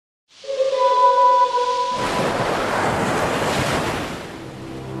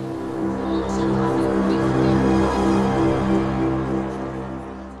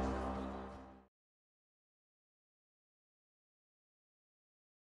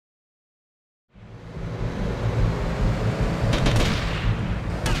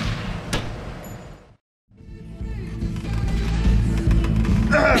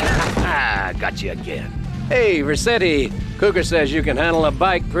got you again. Hey, Rossetti, Cougar says you can handle a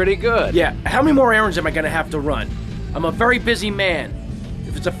bike pretty good. Yeah, how many more errands am I gonna have to run? I'm a very busy man.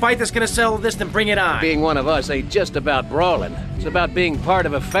 If it's a fight that's gonna settle this, then bring it on. Being one of us ain't just about brawling. It's about being part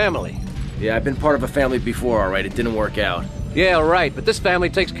of a family. Yeah, I've been part of a family before, alright? It didn't work out. Yeah, right, but this family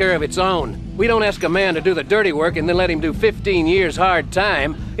takes care of its own. We don't ask a man to do the dirty work and then let him do 15 years hard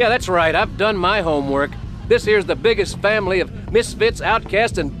time. Yeah, that's right, I've done my homework. This here's the biggest family of misfits,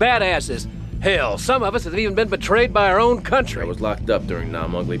 outcasts, and badasses. Hell, some of us have even been betrayed by our own country. I was locked up during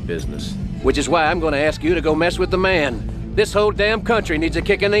non-ugly business. Which is why I'm gonna ask you to go mess with the man. This whole damn country needs a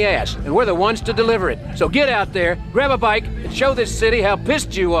kick in the ass, and we're the ones to deliver it. So get out there, grab a bike, and show this city how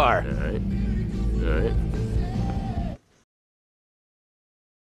pissed you are. Alright. Alright.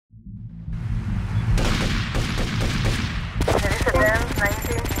 There is a dance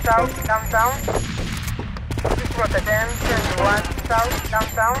 19 South Downtown. This was a dance 21 South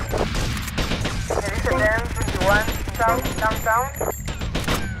Downtown. There is a dance 21 South Downtown.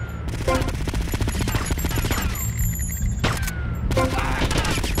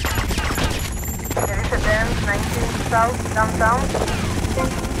 There is a dance 19 South Downtown.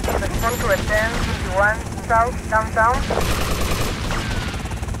 Respond to a dance 21 South Downtown.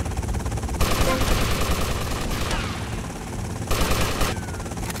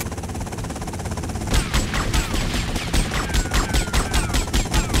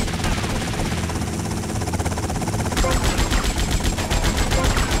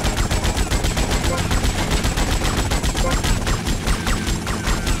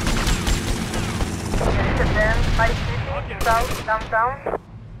 South Downtown.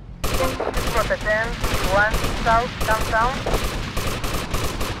 This was a 10-1 South Downtown.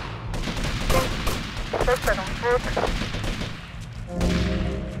 Suspect on foot.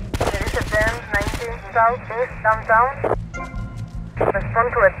 There is a 10-19 South East Downtown. Respond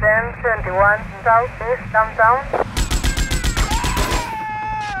to a 10-71 South East Downtown.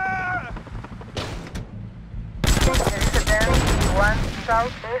 There is a 10-1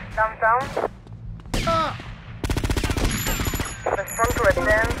 South East Downtown. Respond to a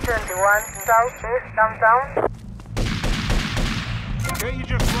 10-71 South East Downtown. Can't you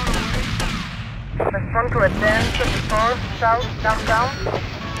just run away? Respond to a 10-24 South Downtown.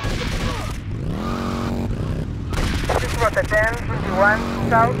 This was a 10-21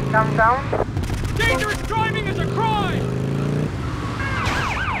 South Downtown. Dangerous driving is a crime!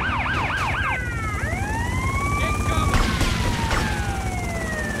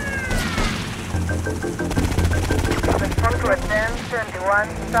 Respond to a 10-21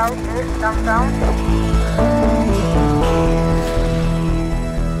 South East Downtown.